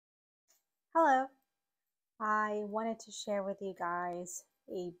Hello. I wanted to share with you guys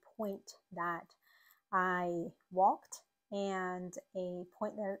a point that I walked and a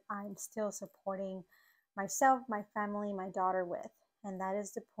point that I'm still supporting myself, my family, my daughter with. And that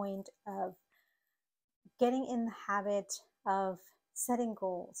is the point of getting in the habit of setting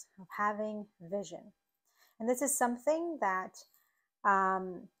goals, of having vision. And this is something that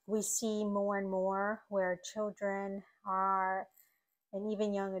we see more and more where children are and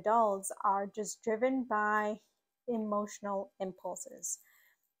even young adults are just driven by emotional impulses,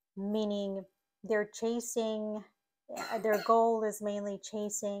 meaning they're chasing, their goal is mainly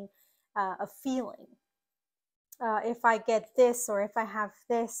chasing a feeling. If I get this, or if I have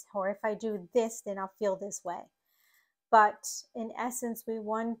this, or if I do this, then I'll feel this way. But in essence, we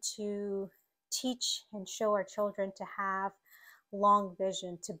want to teach and show our children to have long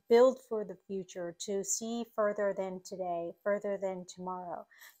vision, to build for the future, to see further than today, further than tomorrow,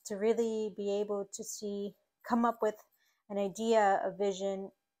 to really be able to see, come up with an idea, a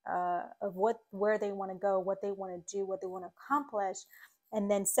vision of where they want to go, what they want to do, what they want to accomplish, and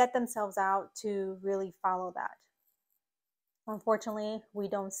then set themselves out to really follow that. Unfortunately, we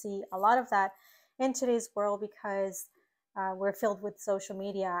don't see a lot of that in today's world because we're filled with social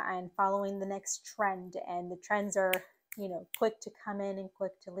media and following the next trend, and the trends are, quick to come in and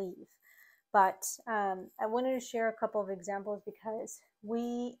quick to leave. But I wanted to share a couple of examples because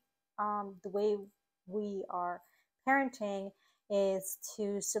the way we are parenting is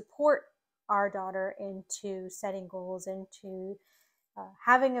to support our daughter into setting goals, into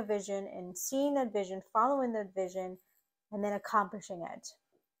having a vision and seeing that vision, following that vision, and then accomplishing it.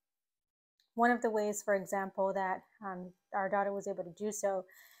 One of the ways, for example, that our daughter was able to do so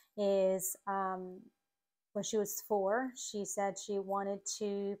is when she was 4, she said she wanted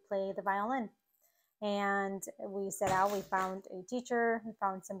to play the violin. And we set out, we found a teacher, we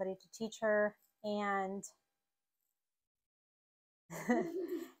found somebody to teach her, and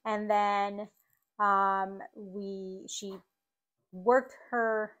and then she worked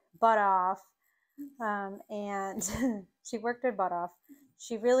her butt off, and she worked her butt off.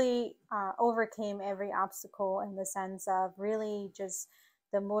 She really overcame every obstacle in the sense of really just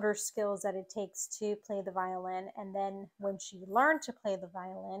the motor skills that it takes to play the violin. And then when she learned to play the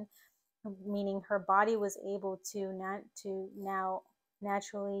violin, meaning her body was able to now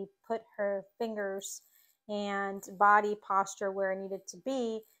naturally put her fingers and body posture where it needed to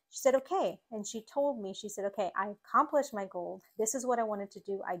be, she said, okay. And she told me, she said, okay, I accomplished my goal. This is what I wanted to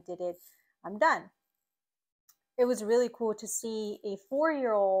do. I did it. I'm done. It was really cool to see a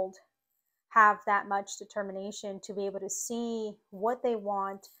 4-year-old have that much determination to be able to see what they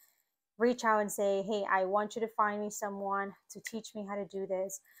want, reach out and say, hey, I want you to find me someone to teach me how to do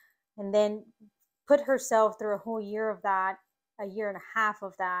this. And then put herself through a whole year of that, a year and a half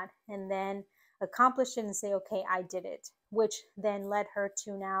of that, and then accomplish it and say, okay, I did it, which then led her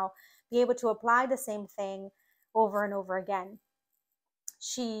to now be able to apply the same thing over and over again.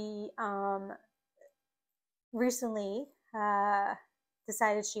 She recently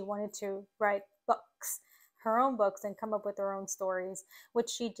decided she wanted to write books, her own books, and come up with her own stories, which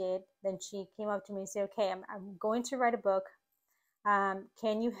she did. Then she came up to me and said, okay, I'm going to write a book.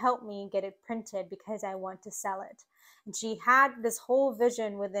 Can you help me get it printed because I want to sell it? And she had this whole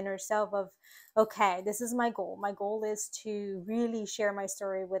vision within herself of, okay, this is my goal. My goal is to really share my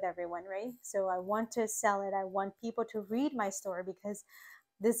story with everyone, right? So I want to sell it. I want people to read my story because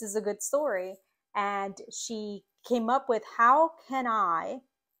this is a good story. And she came up with, how can I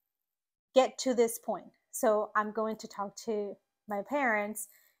get to this point? So I'm going to talk to my parents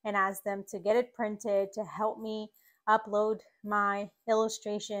and ask them to get it printed, to help me upload my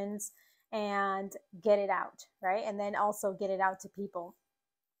illustrations and get it out, right? And then also get it out to people.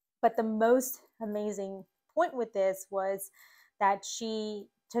 But the most amazing point with this was that she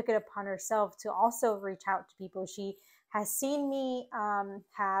took it upon herself to also reach out to people. She has seen me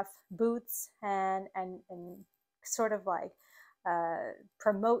have booths and sort of like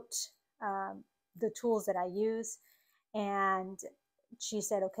promote the tools that I use. And she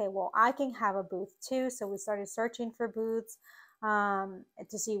said, okay, well, I can have a booth too. So we started searching for booths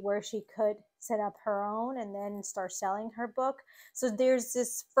to see where she could set up her own and then start selling her book. So there's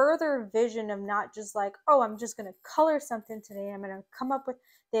this further vision of not just like, oh, I'm just going to color something today, I'm going to come up with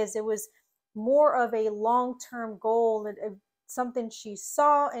this. It was more of a long-term goal, something she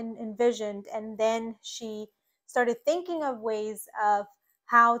saw and envisioned, and then she started thinking of ways of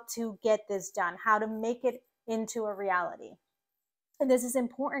how to get this done, how to make it into a reality. And this is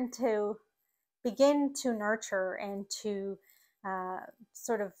important to begin to nurture and to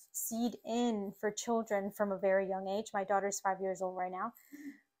sort of seed in for children from a very young age. My daughter's 5 years old right now.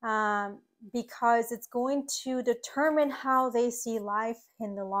 um, because it's going to determine how they see life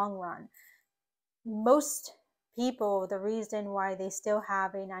in the long run. Most people, the reason why they still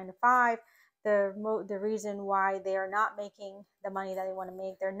have a 9 to 5, the reason why they are not making the money that they want to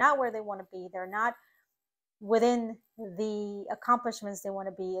make, they're not where they want to be, they're not within the accomplishments they want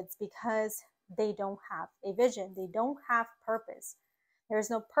to be, it's because they don't have a vision, they don't have purpose. There's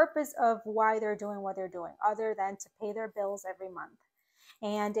no purpose of why they're doing what they're doing other than to pay their bills every month.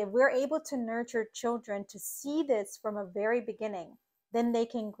 And if we're able to nurture children to see this from a very beginning, then they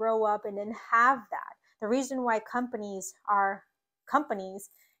can grow up and then have that. The reason why companies are companies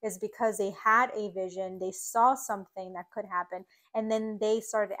is because they had a vision, they saw something that could happen, and then they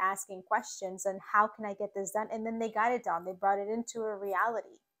started asking questions and how can I get this done? And then they got it done. They brought it into a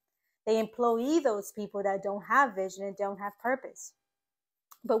reality. They employ those people that don't have vision and don't have purpose.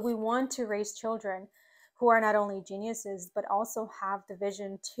 But we want to raise children who are not only geniuses, but also have the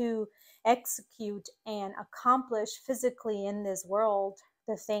vision to execute and accomplish physically in this world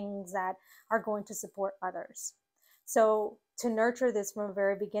the things that are going to support others. So to nurture this from the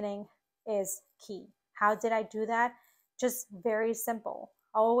very beginning is key. How did I do that? Just very simple.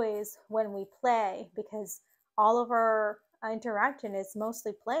 Always when we play, because all of our interaction is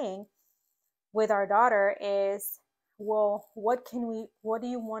mostly playing with our daughter, is, well, what do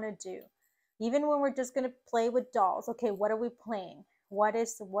you want to do? Even when we're just going to play with dolls, okay, what are we playing? What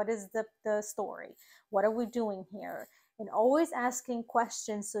is the story? What are we doing here? And always asking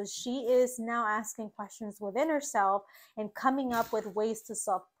questions. So she is now asking questions within herself and coming up with ways to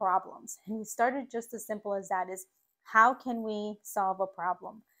solve problems. And we started just as simple as that, is how can we solve a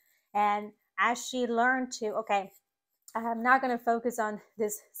problem? And as she learned to, okay, I'm not going to focus on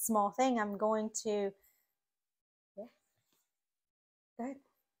this small thing. I'm going to, yeah, go ahead.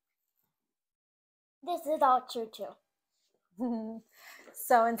 This is all true too.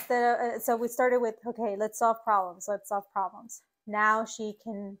 So so we started with, okay, let's solve problems. Let's solve problems. Now she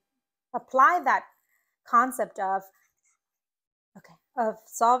can apply that concept of, okay, of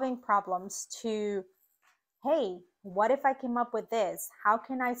solving problems to, hey, what if I came up with this? How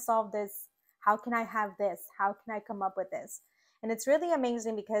can I solve this? How can I have this? How can I come up with this? And it's really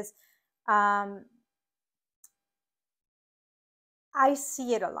amazing because um, I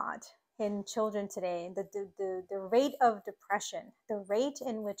see it a lot in children today. The rate of depression, the rate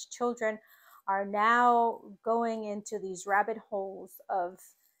in which children are now going into these rabbit holes of,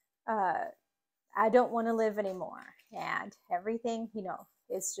 uh, I don't want to live anymore. And everything,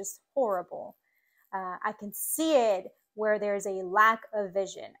 is just horrible. I can see it where there's a lack of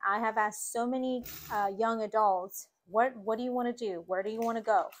vision. I have asked so many young adults, what do you want to do? Where do you want to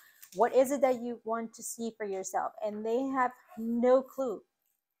go? What is it that you want to see for yourself? And they have no clue.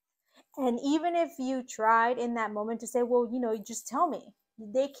 And even if you tried in that moment to say, well, just tell me,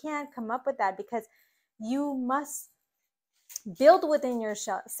 they can't come up with that, because you must build within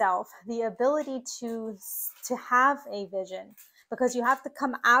yourself the ability to have a vision, because you have to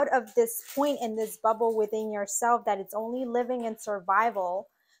come out of this point in this bubble within yourself that it's only living in survival,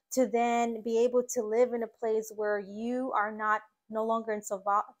 to then be able to live in a place where you are no longer in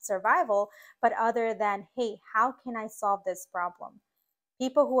survival, but other than, hey, how can I solve this problem?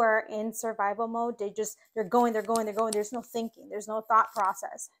 People who are in survival mode, they're going, there's no thinking, there's no thought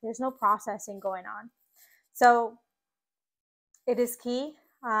process, there's no processing going on. So it is key.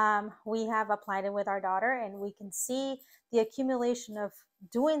 We have applied it with our daughter, and we can see the accumulation of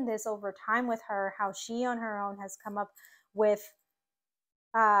doing this over time with her, how she on her own has come up with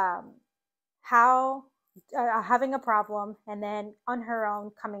how having a problem, and then on her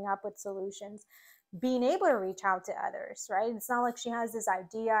own coming up with solutions, being able to reach out to others, right? It's not like she has this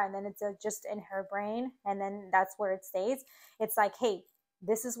idea and then it's just in her brain and then that's where it stays. It's like, hey,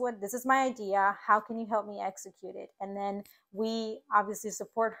 this is my idea. How can you help me execute it? And then we obviously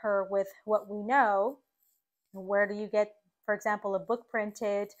support her with what we know. Where do you get, for example, a book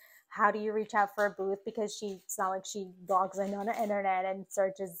printed? How do you reach out for a booth? Because it's not like she logs in on the internet and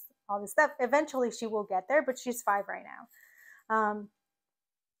searches all this stuff. Eventually she will get there, but she's 5 right now.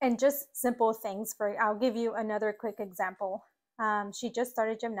 And just simple things. I'll give you another quick example. She just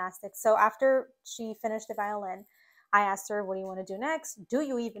started gymnastics. So after she finished the violin, I asked her, what do you want to do next? Do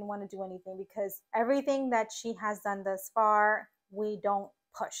you even want to do anything? Because everything that she has done thus far, we don't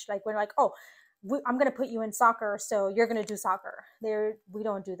push. Like, we're like, oh, I'm going to put you in soccer, so you're going to do soccer. We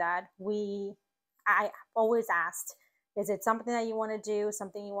don't do that. I always asked, is it something that you want to do,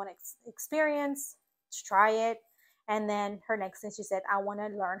 something you want to experience? Try it. And then her next thing, she said, I want to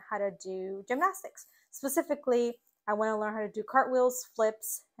learn how to do gymnastics. Specifically, I want to learn how to do cartwheels,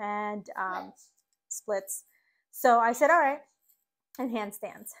 flips, and splits. So I said, all right. and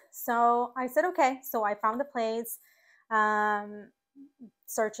handstands. So I said, okay. So I found a place, um,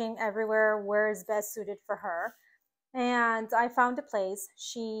 searching everywhere where is best suited for her. And I found a place.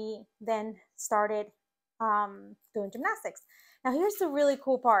 She then started doing gymnastics. Now, here's the really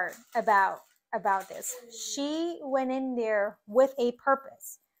cool part about this. She went in there with a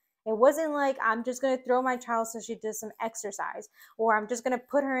purpose. It wasn't like I'm just going to throw my child so she does some exercise, or I'm just going to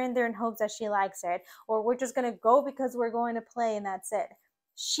put her in there in hopes that she likes it, or we're just going to go because we're going to play and that's it.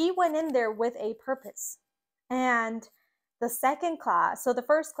 She went in there with a purpose. And the second class, so the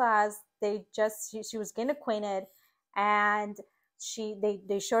first class, she was getting acquainted, and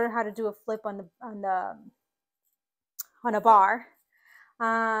they showed her how to do a flip on a bar,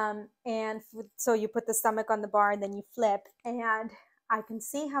 and so you put the stomach on the bar and then you flip, and I can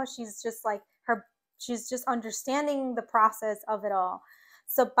see how she's just like she's just understanding the process of it all.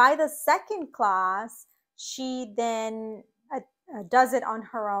 So by the second class, she then does it on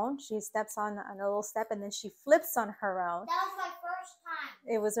her own. She steps on a little step and then she flips on her own. That was my first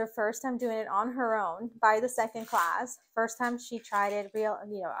time. It was her first time doing it on her own by the second class. First time she tried it,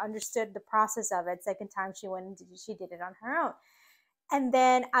 understood the process of it. Second time she went and she did it on her own. And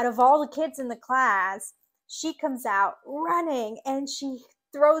then out of all the kids in the class, she comes out running and she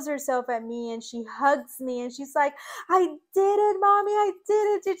throws herself at me and she hugs me and she's like, I did it, Mommy, I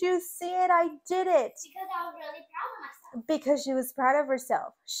did it. Did you see it? I did it. Because I was really proud of myself. Because she was proud of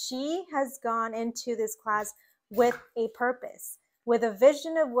herself. She has gone into this class with a purpose, with a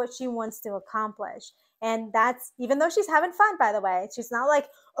vision of what she wants to accomplish. And that's, even though she's having fun, by the way, she's not like,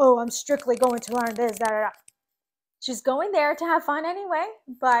 oh, I'm strictly going to learn this, da, da, da. She's going there to have fun anyway,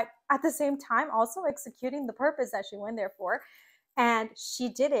 but at the same time, also executing the purpose that she went there for. And she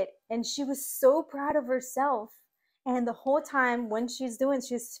did it. And she was so proud of herself. And the whole time when she's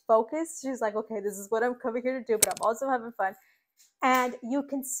focused. She's like, okay, this is what I'm coming here to do, but I'm also having fun. And you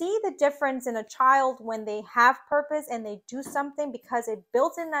can see the difference in a child when they have purpose and they do something, because it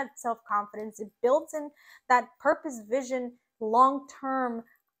builds in that self-confidence. It builds in that purpose vision long term.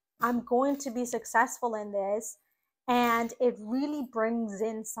 I'm going to be successful in this. And it really brings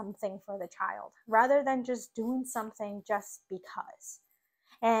in something for the child rather than just doing something just because.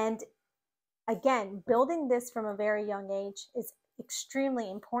 And again, building this from a very young age is extremely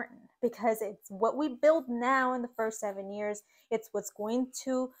important, because it's what we build now in the first 7 years. It's what's going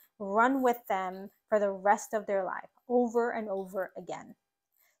to run with them for the rest of their life over and over again.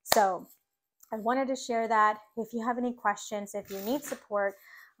 So I wanted to share that. If you have any questions, if you need support,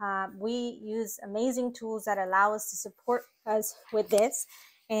 we use amazing tools that allow us to support us with this.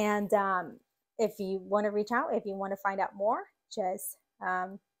 And if you want to reach out, if you want to find out more, just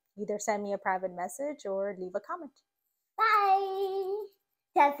either send me a private message or leave a comment. Bye.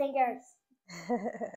 10 fingers.